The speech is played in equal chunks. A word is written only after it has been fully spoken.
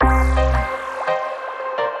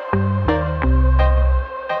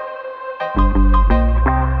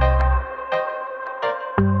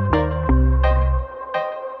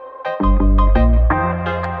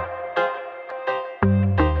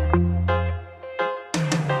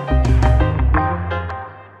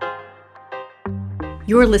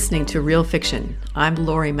You're listening to Real Fiction. I'm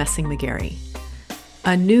Lori Messing McGarry.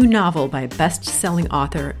 A new novel by best-selling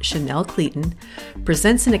author Chanel Cleeton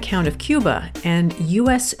presents an account of Cuba and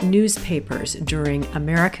U.S. newspapers during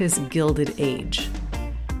America's Gilded Age.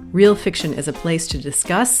 Real Fiction is a place to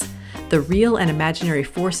discuss the real and imaginary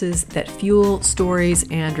forces that fuel stories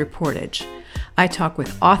and reportage. I talk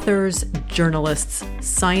with authors, journalists,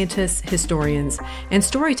 scientists, historians, and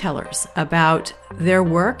storytellers about their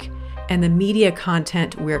work and the media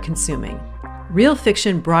content we're consuming. Real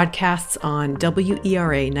Fiction broadcasts on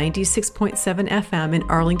WERA 96.7 FM in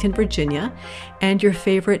Arlington, Virginia, and your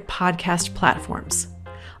favorite podcast platforms.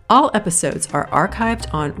 All episodes are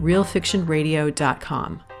archived on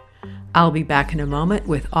realfictionradio.com. I'll be back in a moment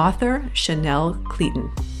with author Chanel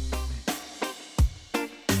Cleeton.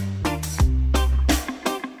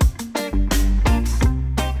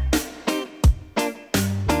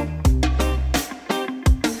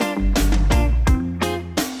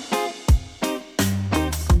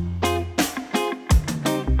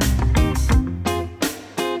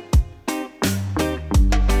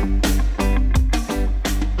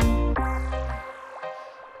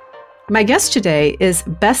 My guest today is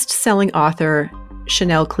best-selling author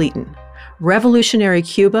Chanel Cleeton. Revolutionary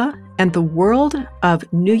Cuba and the world of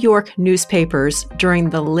New York newspapers during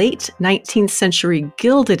the late 19th century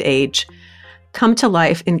Gilded Age come to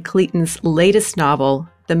life in Cleeton's latest novel,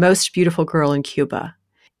 The Most Beautiful Girl in Cuba.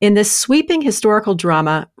 In this sweeping historical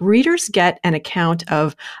drama, readers get an account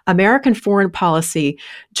of American foreign policy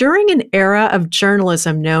during an era of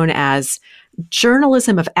journalism known as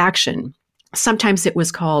journalism of action. Sometimes it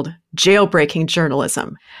was called jailbreaking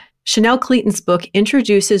journalism. Chanel Cleeton's book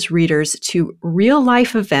introduces readers to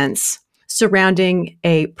real-life events surrounding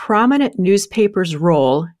a prominent newspaper's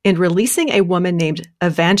role in releasing a woman named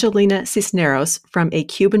Evangelina Cisneros from a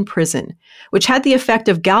Cuban prison, which had the effect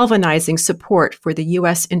of galvanizing support for the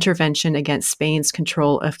U.S. intervention against Spain's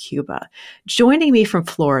control of Cuba. Joining me from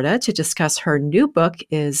Florida to discuss her new book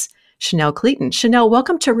is Chanel Cleeton. Chanel,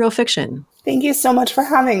 welcome to Real Fiction. Thank you so much for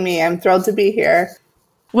having me. I'm thrilled to be here.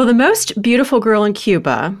 Well, The Most Beautiful Girl in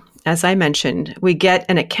Cuba, as I mentioned, we get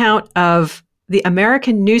an account of the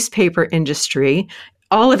American newspaper industry,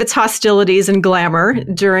 all of its hostilities and glamour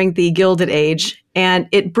during the Gilded Age, and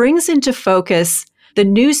it brings into focus the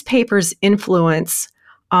newspaper's influence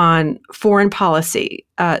on foreign policy,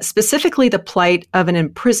 specifically the plight of an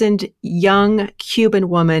imprisoned young Cuban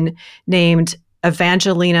woman named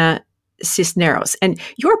Evangelina Cisneros. And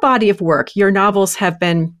your body of work, your novels have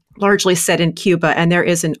been largely set in Cuba, and there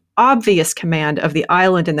is an obvious command of the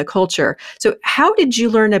island and the culture. So how did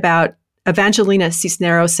you learn about Evangelina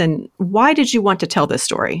Cisneros, and why did you want to tell this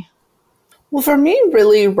story? Well, for me,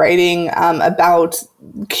 really writing about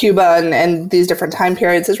Cuba and these different time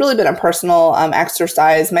periods has really been a personal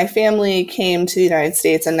exercise. My family came to the United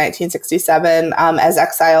States in 1967 as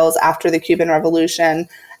exiles after the Cuban Revolution.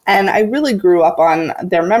 And I really grew up on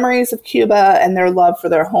their memories of Cuba and their love for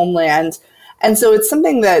their homeland. And so it's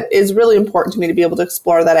something that is really important to me to be able to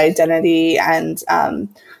explore that identity and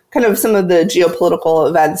kind of some of the geopolitical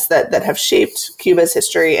events that have shaped Cuba's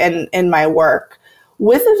history in my work.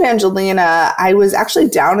 With Evangelina, I was actually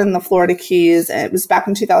down in the Florida Keys, and it was back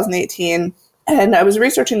in 2018. And I was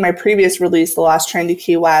researching my previous release, The Last Train to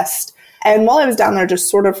Key West. And while I was down there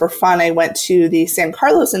just sort of for fun, I went to the San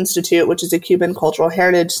Carlos Institute, which is a Cuban cultural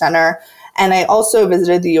heritage center. And I also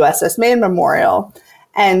visited the USS Maine Memorial.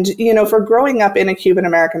 And, you know, for growing up in a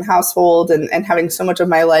Cuban-American household and having so much of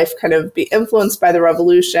my life kind of be influenced by the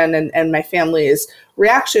revolution and my family's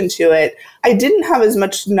reaction to it, I didn't have as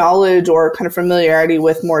much knowledge or kind of familiarity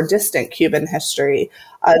with more distant Cuban history.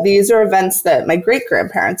 These are events that my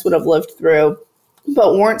great-grandparents would have lived through,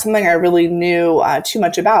 but weren't something I really knew too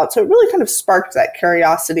much about. So it really kind of sparked that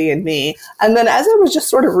curiosity in me. And then as I was just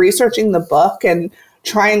sort of researching the book and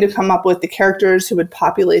trying to come up with the characters who would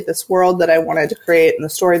populate this world that I wanted to create and the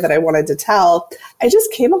story that I wanted to tell, I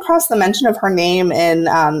just came across the mention of her name in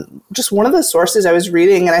just one of the sources I was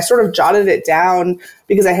reading, and I sort of jotted it down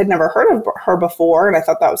because I had never heard of her before, and I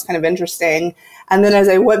thought that was kind of interesting. And then as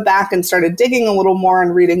I went back and started digging a little more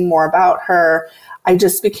and reading more about her, I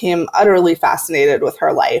just became utterly fascinated with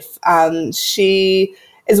her life. She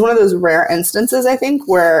is one of those rare instances, I think,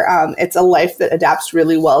 where it's a life that adapts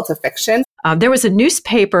really well to fiction. There was a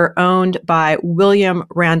newspaper owned by William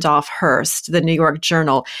Randolph Hearst, the New York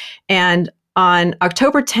Journal, and on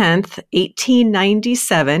October 10th,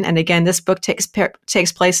 1897, and again, this book takes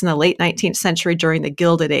place in the late 19th century during the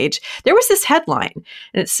Gilded Age, there was this headline,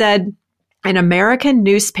 and it said, "An American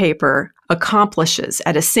newspaper accomplishes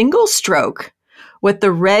at a single stroke what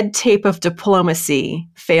the red tape of diplomacy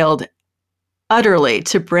failed utterly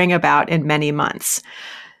to bring about in many months.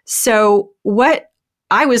 So what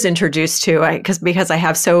I was introduced to, because I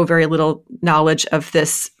have so very little knowledge of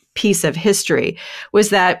this piece of history, was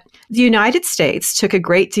that the United States took a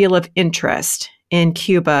great deal of interest in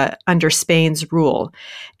Cuba under Spain's rule.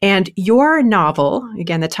 And your novel,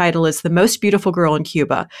 again, the title is The Most Beautiful Girl in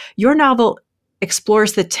Cuba. Your novel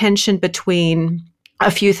explores the tension between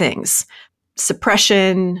a few things: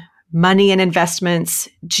 suppression, money and investments,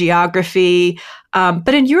 geography.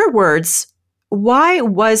 But in your words, why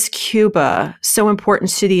was Cuba so important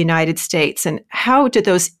to the United States, and how did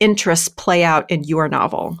those interests play out in your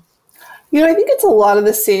novel? I think it's a lot of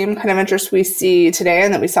the same kind of interest we see today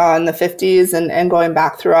and that we saw in the 50s and going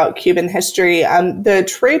back throughout Cuban history. The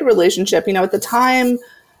trade relationship, at the time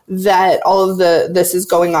that all of this is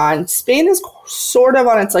going on, Spain is sort of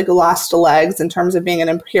on its last legs in terms of being an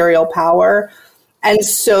imperial power. And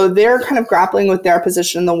so they're kind of grappling with their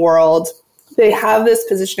position in the world. They have this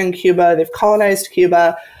position in Cuba. They've colonized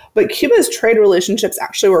Cuba. But Cuba's trade relationships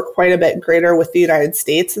actually were quite a bit greater with the United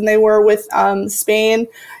States than they were with Spain.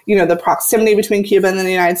 The proximity between Cuba and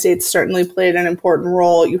the United States certainly played an important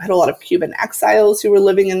role. You had a lot of Cuban exiles who were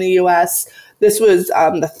living in the U.S. This was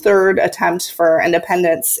the third attempt for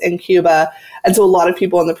independence in Cuba. And so a lot of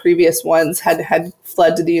people in the previous ones had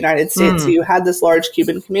fled to the United States. So you had this large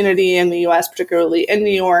Cuban community in the U.S., particularly in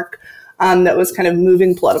New York, that was kind of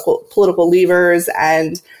moving political levers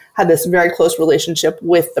and had this very close relationship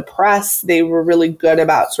with the press. They were really good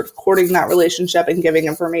about sort of courting that relationship and giving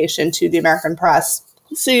information to the American press.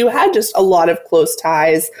 So you had just a lot of close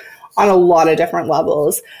ties on a lot of different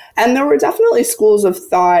levels. And there were definitely schools of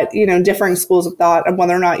thought, differing schools of thought on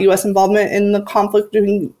whether or not U.S. involvement in the conflict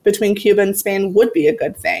between Cuba and Spain would be a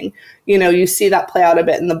good thing. You see that play out a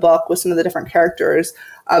bit in the book with some of the different characters.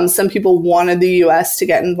 Some people wanted the U.S. to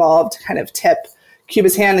get involved, to kind of tip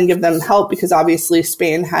Cuba's hand and give them help, because obviously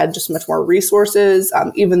Spain had just much more resources,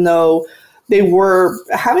 even though they were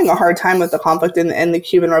having a hard time with the conflict, and the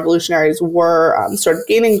Cuban revolutionaries were sort of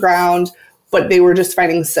gaining ground, but they were just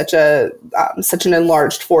fighting such an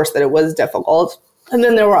enlarged force that it was difficult. And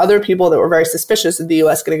then there were other people that were very suspicious of the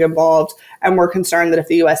U.S. getting involved and were concerned that if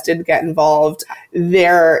the U.S. did get involved,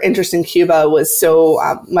 their interest in Cuba was so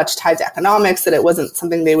much tied to economics that it wasn't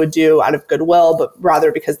something they would do out of goodwill, but rather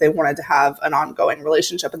because they wanted to have an ongoing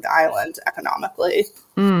relationship with the island economically.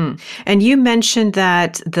 And you mentioned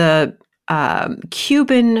that the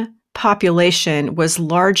Cuban population was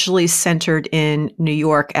largely centered in New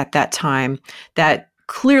York at that time. That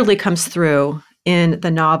clearly comes through in the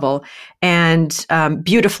novel, and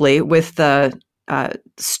beautifully with the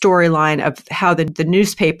storyline of how the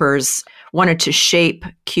newspapers wanted to shape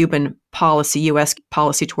Cuban policy, U.S.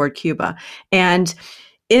 policy toward Cuba. And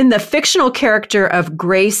in the fictional character of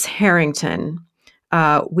Grace Harrington,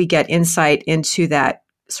 we get insight into that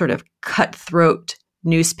sort of cutthroat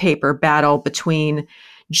newspaper battle between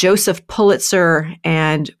Joseph Pulitzer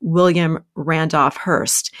and William Randolph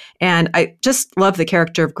Hearst. And I just love the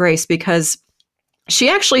character of Grace because she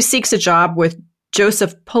actually seeks a job with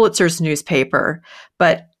Joseph Pulitzer's newspaper,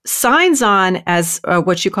 but signs on as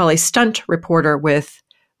what you call a stunt reporter with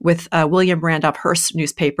William Randolph Hearst's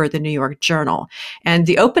newspaper, the New York Journal. And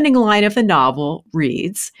the opening line of the novel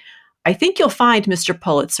reads, "I think you'll find, Mr.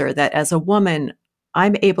 Pulitzer, that as a woman,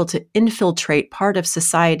 I'm able to infiltrate part of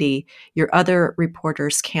society your other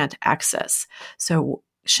reporters can't access." So,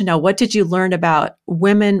 Chanel, what did you learn about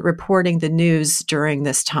women reporting the news during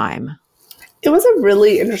this time? It was a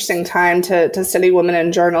really interesting time to study women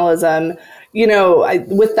in journalism.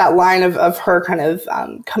 With that line of her kind of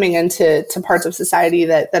coming into parts of society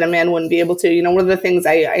that a man wouldn't be able to. One of the things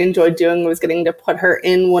I enjoyed doing was getting to put her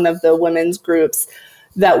in one of the women's groups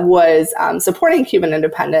that was supporting Cuban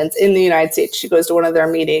independence in the United States. She goes to one of their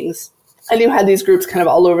meetings. And you had these groups kind of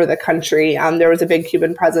all over the country. There was a big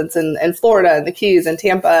Cuban presence in Florida and the Keys and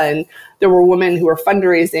Tampa. And there were women who were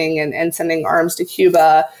fundraising and sending arms to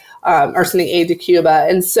Cuba. Or sending aid to Cuba.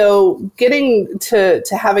 And so getting to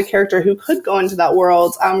have a character who could go into that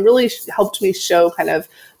world really helped me show kind of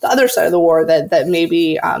the other side of the war that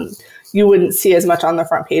maybe you wouldn't see as much on the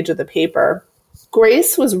front page of the paper.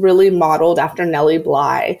 Grace was really modeled after Nellie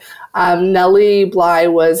Bly. Nellie Bly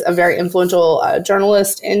was a very influential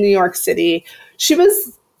journalist in New York City. She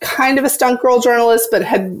was kind of a stunt girl journalist, but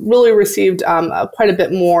had really received quite a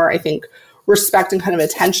bit more, I think, respect and kind of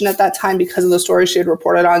attention at that time because of the stories she had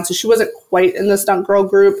reported on. So she wasn't quite in the stunt girl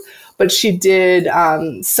group, but she did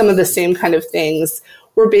some of the same kind of things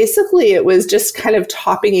where basically it was just kind of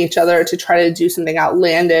topping each other to try to do something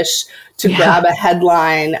outlandish to grab a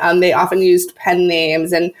headline. They often used pen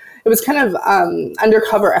names, and it was kind of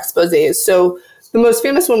undercover exposés. So The most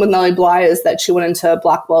famous one with Nellie Bly is that she went into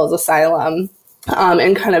Blackwell's Asylum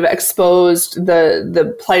and kind of exposed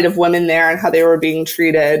the plight of women there and how they were being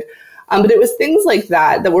treated. But it was things like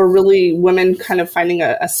that were really women kind of finding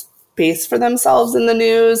a space for themselves in the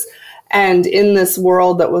news. And in this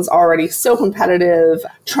world that was already so competitive,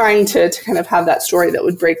 trying to kind of have that story that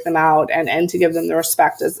would break them out and to give them the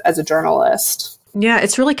respect as a journalist. Yeah,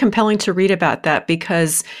 it's really compelling to read about that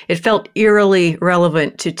because it felt eerily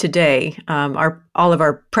relevant to today. All of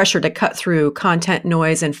our pressure to cut through content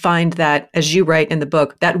noise and find that, as you write in the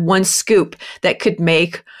book, that one scoop that could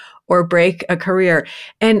make or break a career.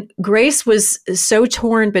 And Grace was so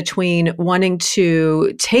torn between wanting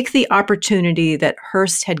to take the opportunity that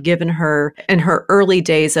Hearst had given her in her early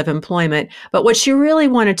days of employment, but what she really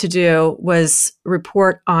wanted to do was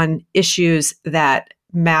report on issues that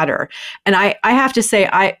matter. And I have to say,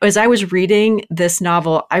 as I was reading this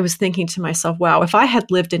novel, I was thinking to myself, wow, if I had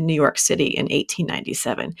lived in New York City in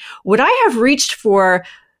 1897, would I have reached for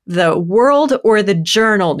the World or the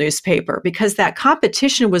Journal newspaper? Because that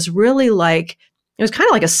competition was really like, it was kind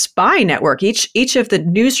of like a spy network. Each of the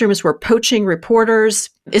newsrooms were poaching reporters.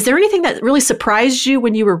 Is there anything that really surprised you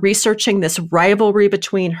when you were researching this rivalry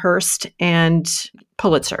between Hearst and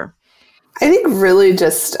Pulitzer? I think really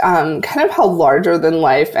just kind of how larger than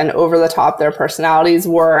life and over the top their personalities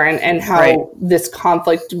were and how this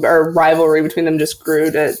conflict or rivalry between them just grew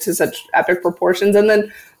to such epic proportions. And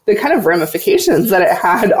then the kind of ramifications that it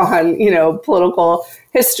had on, political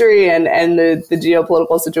history and the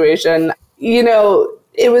geopolitical situation.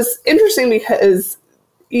 It was interesting because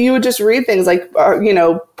you would just read things like,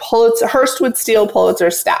 Pulitzer, Hearst would steal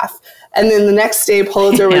Pulitzer's staff. And then the next day,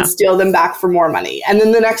 Pulitzer would steal them back for more money. And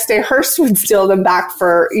then the next day, Hearst would steal them back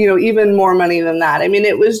for, even more money than that. I mean,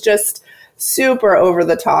 it was just super over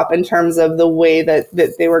the top in terms of the way that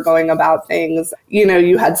they were going about things.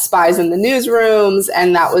 You had spies in the newsrooms,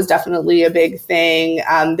 and that was definitely a big thing.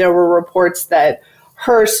 There were reports that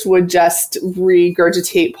Hearst would just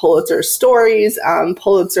regurgitate Pulitzer's stories.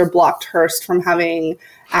 Pulitzer blocked Hearst from having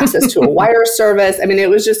access to a wire service. I mean, it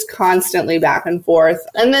was just constantly back and forth.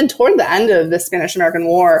 And then toward the end of the Spanish-American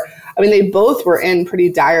War, I mean, they both were in pretty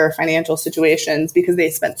dire financial situations because they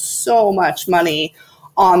spent so much money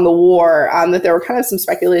on the war that there were kind of some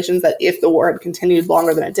speculations that if the war had continued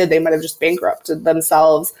longer than it did, they might have just bankrupted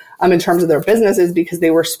themselves in terms of their businesses because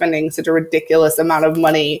they were spending such a ridiculous amount of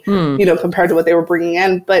money, compared to what they were bringing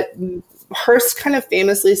in. But Hearst kind of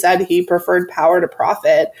famously said he preferred power to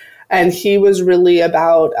profit. And he was really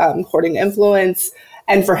about courting influence.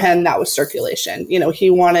 And for him, that was circulation. He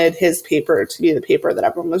wanted his paper to be the paper that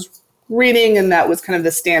everyone was reading. And that was kind of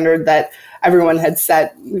the standard that everyone had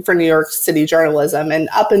set for New York City journalism. And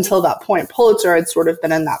up until that point, Pulitzer had sort of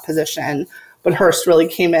been in that position. But Hearst really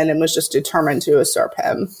came in and was just determined to usurp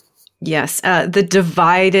him. Yes. The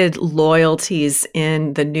divided loyalties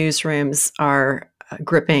in the newsrooms are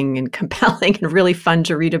gripping and compelling and really fun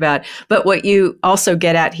to read about. But what you also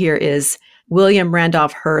get at here is William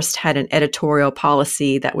Randolph Hearst had an editorial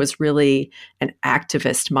policy that was really an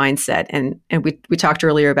activist mindset. And we talked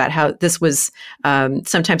earlier about how this was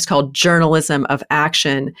sometimes called journalism of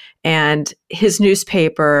action. And his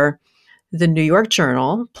newspaper, the New York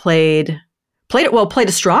Journal, played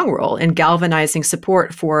a strong role in galvanizing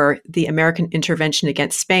support for the American intervention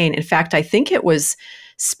against Spain. In fact, I think it was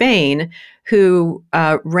Spain who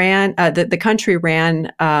the country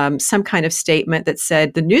ran some kind of statement that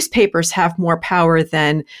said the newspapers have more power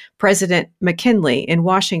than President McKinley in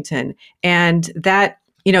Washington. And that,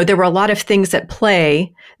 there were a lot of things at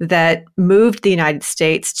play that moved the United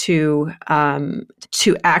States to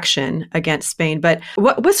action against Spain. But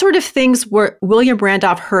what sort of things were William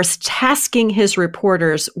Randolph Hearst tasking his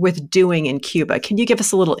reporters with doing in Cuba? Can you give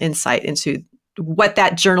us a little insight into what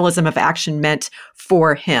that journalism of action meant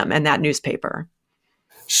for him and that newspaper?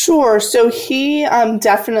 Sure. So he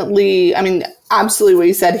definitely, absolutely what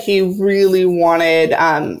you said, he really wanted,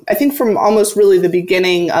 I think from almost really the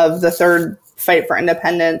beginning of the Third Fight for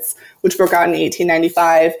Independence, which broke out in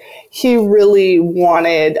 1895, he really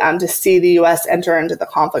wanted to see the U.S. enter into the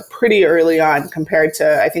conflict pretty early on compared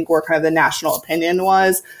to, I think, where kind of the national opinion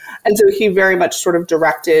was. And so he very much sort of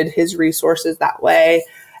directed his resources that way.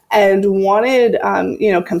 And wanted,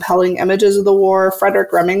 compelling images of the war.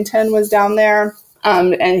 Frederick Remington was down there,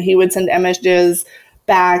 and he would send images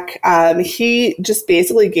back. He just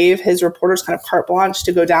basically gave his reporters kind of carte blanche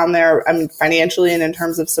to go down there, financially and in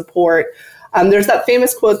terms of support. There's that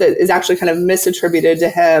famous quote that is actually kind of misattributed to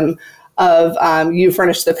him of, you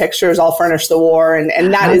furnish the pictures, I'll furnish the war.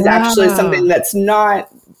 And that is actually something that's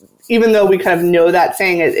not, even though we kind of know that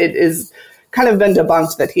saying, it is kind of been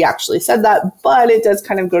debunked that he actually said that, but it does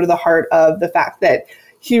kind of go to the heart of the fact that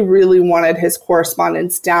he really wanted his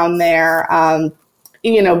correspondents down there,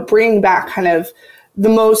 bringing back kind of the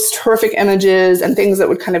most horrific images and things that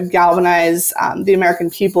would kind of galvanize the American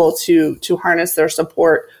people to harness their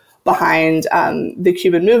support behind the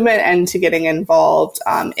Cuban movement and to getting involved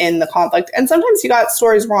in the conflict. And sometimes he got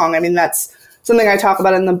stories wrong. I mean, that's something I talk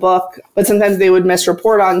about in the book, but sometimes they would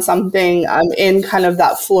misreport on something in kind of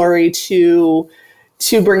that flurry to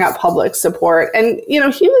bring up public support. And, he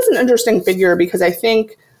was an interesting figure because I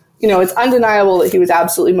think, it's undeniable that he was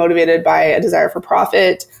absolutely motivated by a desire for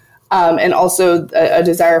profit and also a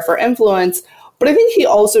desire for influence. But I think he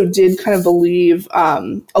also did kind of believe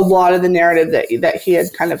a lot of the narrative that he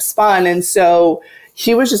had kind of spun. And so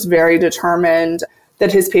he was just very determined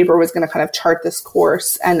that his paper was going to kind of chart this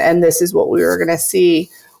course. And this is what we were going to see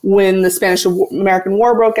when the Spanish-American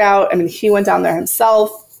War broke out. I mean, he went down there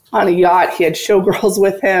himself on a yacht. He had showgirls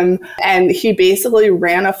with him. And he basically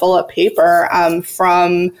ran a full-up paper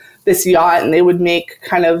from this yacht. And they would make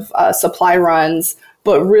kind of supply runs.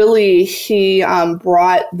 But really, he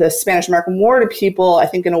brought the Spanish-American War to people, I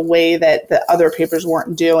think, in a way that the other papers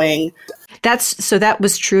weren't doing. That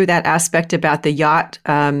was true, that aspect about the yacht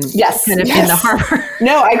yes, kind of yes. in the harbor.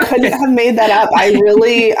 No, I couldn't have made that up. I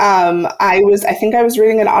really, I was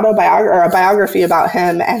reading an autobiography or a biography about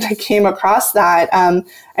him, and I came across that.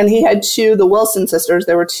 And he had the Wilson sisters.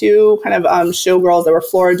 There were two kind of showgirls. They were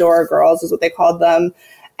Floridora girls, is what they called them.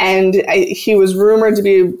 And he was rumored to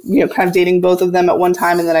be, kind of dating both of them at one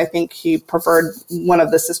time. And then I think he preferred one of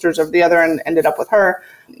the sisters over the other and ended up with her.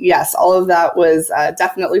 Yes, all of that was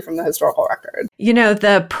definitely from the historical record.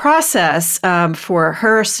 The process for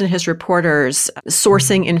Hearst and his reporters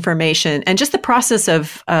sourcing information and just the process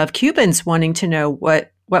of Cubans wanting to know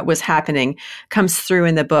what was happening comes through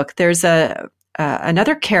in the book. There's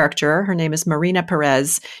another character. Her name is Marina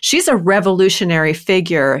Perez. She's a revolutionary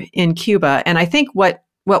figure in Cuba. And I think what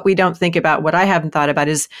we don't think about, what I haven't thought about,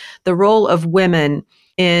 is the role of women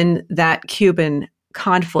in that Cuban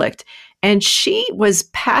conflict. And she was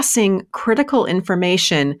passing critical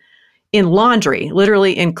information in laundry,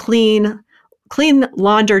 literally in clean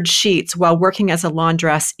laundered sheets while working as a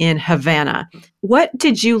laundress in Havana. What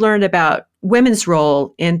did you learn about women's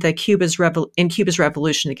role in Cuba's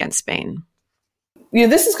revolution against Spain?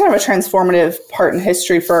 This is kind of a transformative part in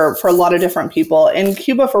history for a lot of different people. In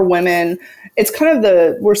Cuba, for women, it's kind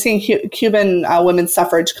of we're seeing Cuban women's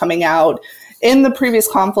suffrage coming out in the previous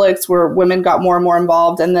conflicts where women got more and more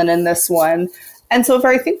involved, and then in this one. And so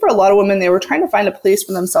I think for a lot of women, they were trying to find a place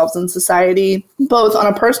for themselves in society, both on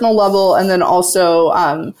a personal level and then also,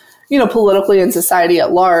 politically in society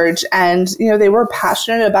at large. And, they were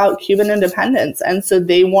passionate about Cuban independence. And so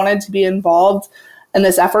they wanted to be involved in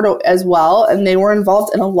this effort as well. And they were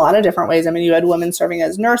involved in a lot of different ways. I mean, you had women serving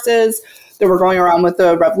as nurses that were going around with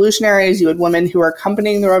the revolutionaries. You had women who were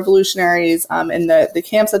accompanying the revolutionaries in the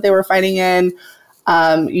camps that they were fighting in.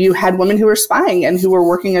 You had women who were spying and who were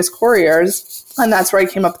working as couriers. And that's where I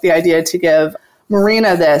came up with the idea to give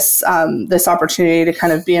Marina this opportunity to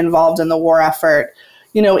kind of be involved in the war effort.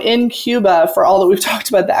 In Cuba, for all that we've talked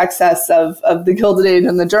about the excess of the Gilded Age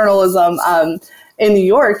and the journalism, in New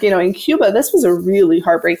York, in Cuba, this was a really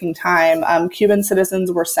heartbreaking time. Cuban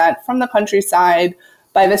citizens were sent from the countryside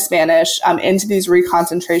by the Spanish into these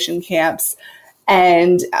reconcentration camps.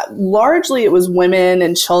 And largely it was women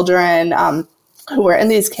and children who were in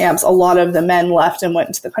these camps. A lot of the men left and went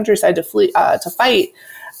into the countryside to flee, to fight.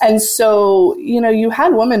 And so, you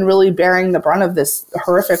had women really bearing the brunt of this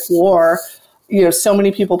horrific war. So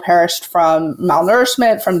many people perished from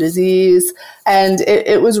malnourishment, from disease. And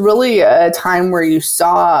it was really a time where you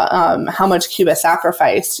saw how much Cuba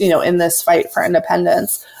sacrificed, in this fight for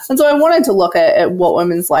independence. And so I wanted to look at what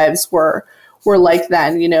women's lives were like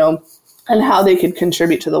then, and how they could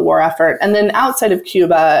contribute to the war effort. And then outside of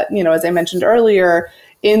Cuba, as I mentioned earlier,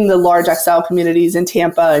 in the large exile communities in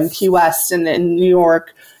Tampa and Key West and in New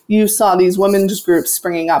York, you saw these women's groups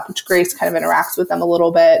springing up, which Grace kind of interacts with them a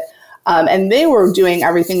little bit. And they were doing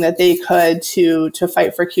everything that they could to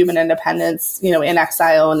fight for Cuban independence, in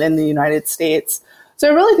exile and in the United States. So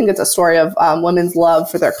I really think it's a story of women's love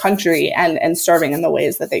for their country and serving in the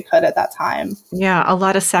ways that they could at that time. Yeah, a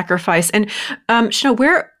lot of sacrifice. And Chanel,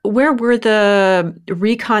 where were the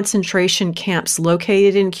reconcentration camps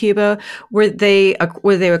located in Cuba? Were they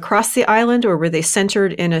across the island, or were they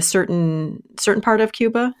centered in a certain part of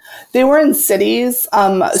Cuba? They were in cities.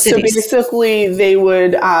 So basically, they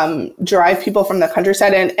would drive people from the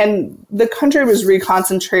countryside, and the country was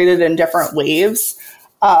reconcentrated in different waves.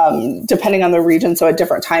 depending on the region. So at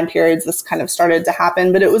different time periods, this kind of started to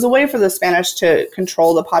happen. But it was a way for the Spanish to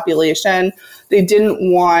control the population. They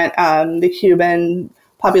didn't want the Cuban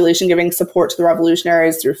population giving support to the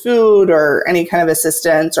revolutionaries through food or any kind of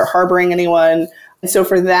assistance or harboring anyone. And so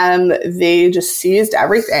for them, they just seized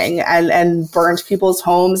everything and burned people's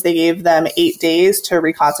homes. They gave them 8 days to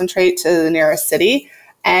reconcentrate to the nearest city.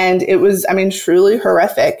 And it was, truly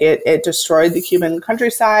horrific. It destroyed the Cuban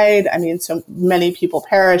countryside. So many people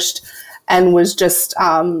perished and was just,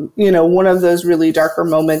 one of those really darker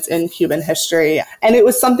moments in Cuban history. And it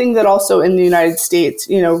was something that also in the United States,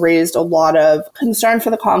 raised a lot of concern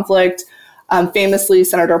for the conflict. Famously,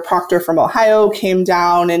 Senator Proctor from Ohio came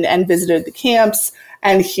down and visited the camps,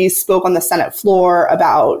 and he spoke on the Senate floor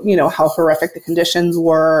about, how horrific the conditions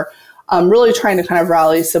were, really trying to kind of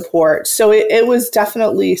rally support. So it was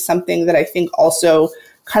definitely something that I think also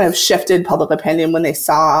kind of shifted public opinion when they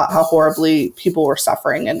saw how horribly people were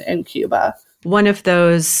suffering in Cuba. One of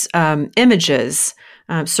those images,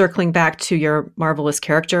 circling back to your marvelous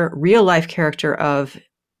character, real life character of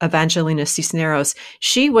Evangelina Cisneros,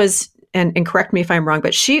 she was, and correct me if I'm wrong,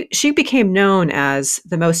 but she became known as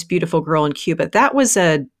the most beautiful girl in Cuba. That was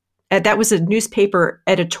a newspaper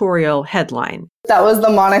editorial headline. That was the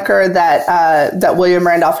moniker that William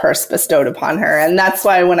Randolph Hearst bestowed upon her. And that's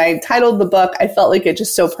why when I titled the book, I felt like it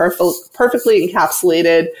just so perfectly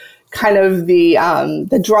encapsulated kind of the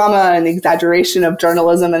drama and the exaggeration of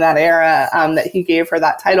journalism in that era, that he gave her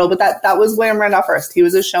that title. But that was William Randolph Hearst. He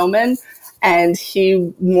was a showman, and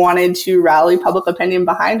he wanted to rally public opinion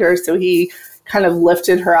behind her. So he kind of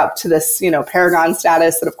lifted her up to this, paragon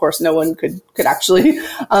status that, of course, no one could actually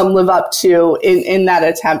live up to in that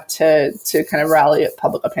attempt to kind of rally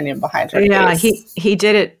public opinion behind her. Yeah, he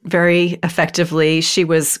did it very effectively. She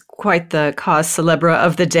was quite the cause célèbre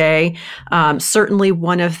of the day. Certainly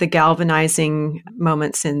one of the galvanizing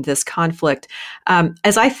moments in this conflict.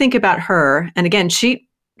 As I think about her, and again, she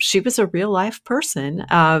was a real life person.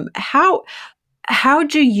 How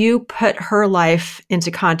do you put her life into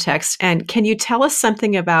context? And can you tell us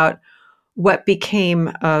something about what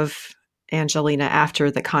became of Angelina after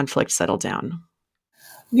the conflict settled down?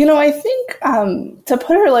 I think to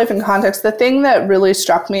put her life in context, the thing that really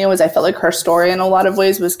struck me was I felt like her story in a lot of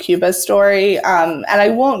ways was Cuba's story. And I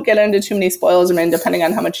won't get into too many spoilers. Depending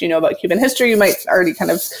on how much you know about Cuban history, you might already kind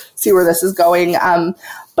of see where this is going.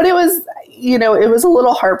 But it was, it was a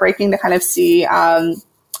little heartbreaking to kind of see how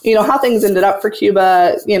things ended up for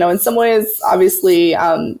Cuba. In some ways, obviously,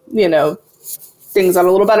 things got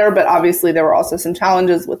a little better, but obviously there were also some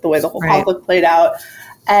challenges with the way the whole conflict played out.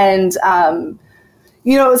 And,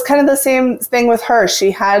 it was kind of the same thing with her. She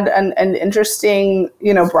had an interesting,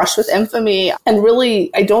 brush with infamy. And really,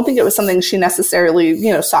 I don't think it was something she necessarily,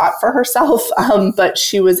 sought for herself. But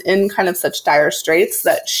she was in kind of such dire straits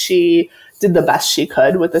that she did the best she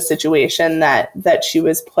could with the situation that she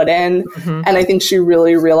was put in. Mm-hmm. And I think she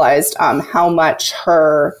really realized how much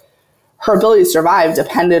her ability to survive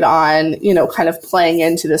depended on, kind of playing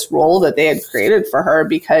into this role that they had created for her,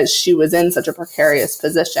 because she was in such a precarious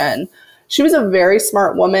position. She was a very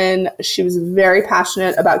smart woman. She was very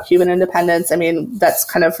passionate about Cuban independence. That's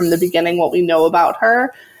kind of from the beginning what we know about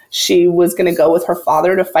her. She was going to go with her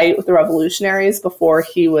father to fight with the revolutionaries before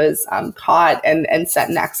he was caught and sent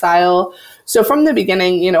in exile. So from the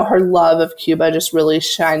beginning, her love of Cuba just really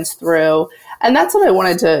shines through. And that's what I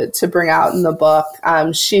wanted to bring out in the book.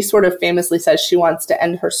 She sort of famously says she wants to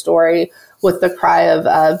end her story with the cry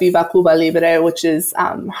of Viva Cuba Libre, which is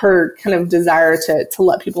her kind of desire to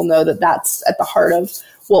let people know that that's at the heart of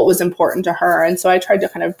what was important to her. And so I tried to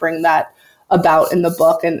kind of bring that about in the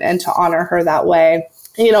book and to honor her that way.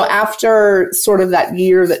 After sort of that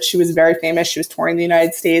year that she was very famous, she was touring the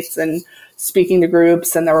United States and speaking to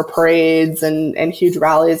groups, and there were parades and huge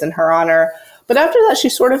rallies in her honor. But after that, she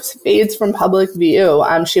sort of fades from public view.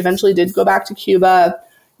 She eventually did go back to Cuba.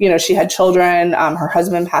 She had children. Her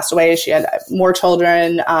husband passed away. She had more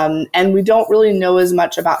children. And we don't really know as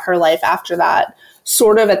much about her life after that.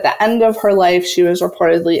 Sort of at the end of her life, she was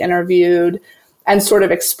reportedly interviewed and sort of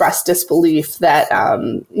expressed disbelief that,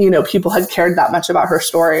 people had cared that much about her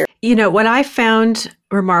story. What I found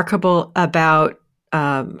remarkable about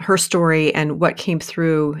her story and what came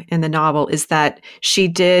through in the novel is that she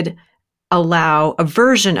did allow a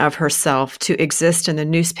version of herself to exist in the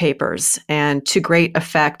newspapers, and to great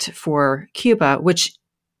effect for Cuba, which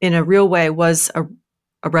in a real way was a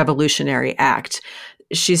revolutionary act.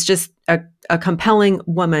 she's just a compelling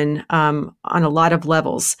woman on a lot of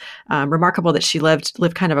levels. Remarkable that she lived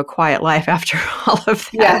kind of a quiet life after all of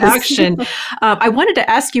that action. I wanted to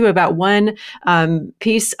ask you about one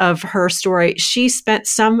piece of her story. She spent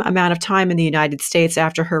some amount of time in the United States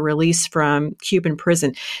after her release from Cuban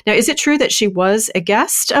prison. Now, is it true that she was a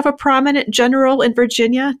guest of a prominent general in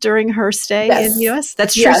Virginia during her stay in the U.S.?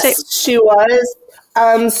 That's true. Yes, she was.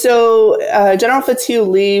 General Fitzhugh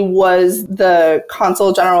Lee was the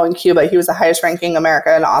consul general in Cuba. He was the highest ranking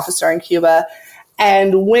American officer in Cuba.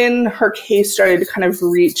 And when her case started to kind of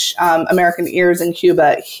reach American ears in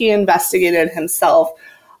Cuba, he investigated himself.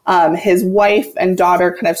 His wife and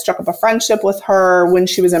daughter kind of struck up a friendship with her when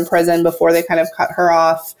she was in prison before they kind of cut her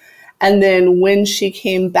off. And then when she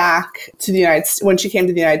came back to the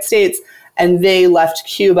United States, and they left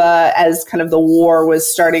Cuba as kind of the war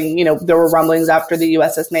was starting, there were rumblings after the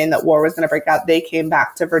USS Maine that war was going to break out. They came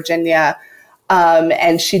back to Virginia,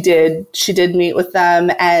 and she did meet with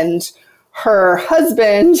them. And her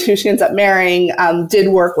husband, who she ends up marrying, did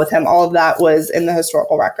work with him. All of that was in the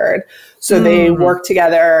historical record. So they worked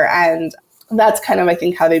together, and that's kind of, I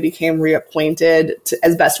think, how they became reacquainted,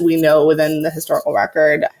 as best we know within the historical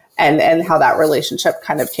record. And how that relationship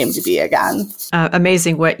kind of came to be again.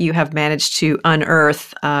 Amazing what you have managed to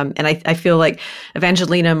unearth. And I feel like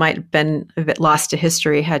Evangelina might have been a bit lost to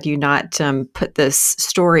history had you not put this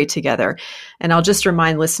story together. And I'll just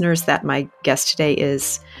remind listeners that my guest today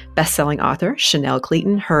is best-selling author Chanel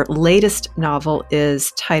Cleeton. Her latest novel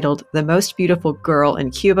is titled The Most Beautiful Girl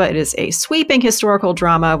in Cuba. It is a sweeping historical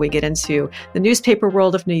drama. We get into the newspaper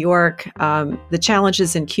world of New York, the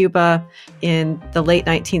challenges in Cuba in the late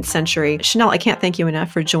 19th century. Chanel, I can't thank you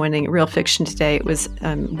enough for joining Real Fiction today. It was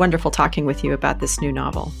wonderful talking with you about this new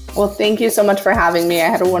novel. Well, thank you so much for having me. I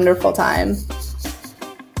had a wonderful time.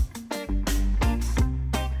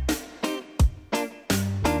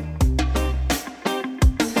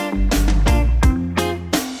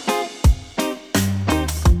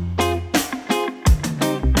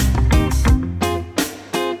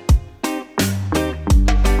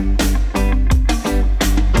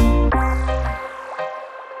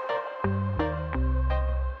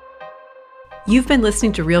 You've been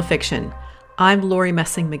listening to Real Fiction. I'm Lori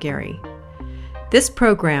Messing McGarry. This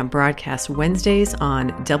program broadcasts Wednesdays on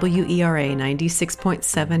WERA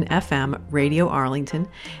 96.7 FM Radio Arlington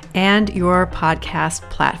and your podcast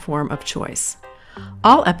platform of choice.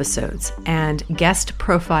 All episodes and guest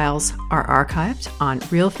profiles are archived on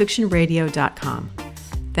realfictionradio.com.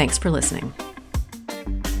 Thanks for listening.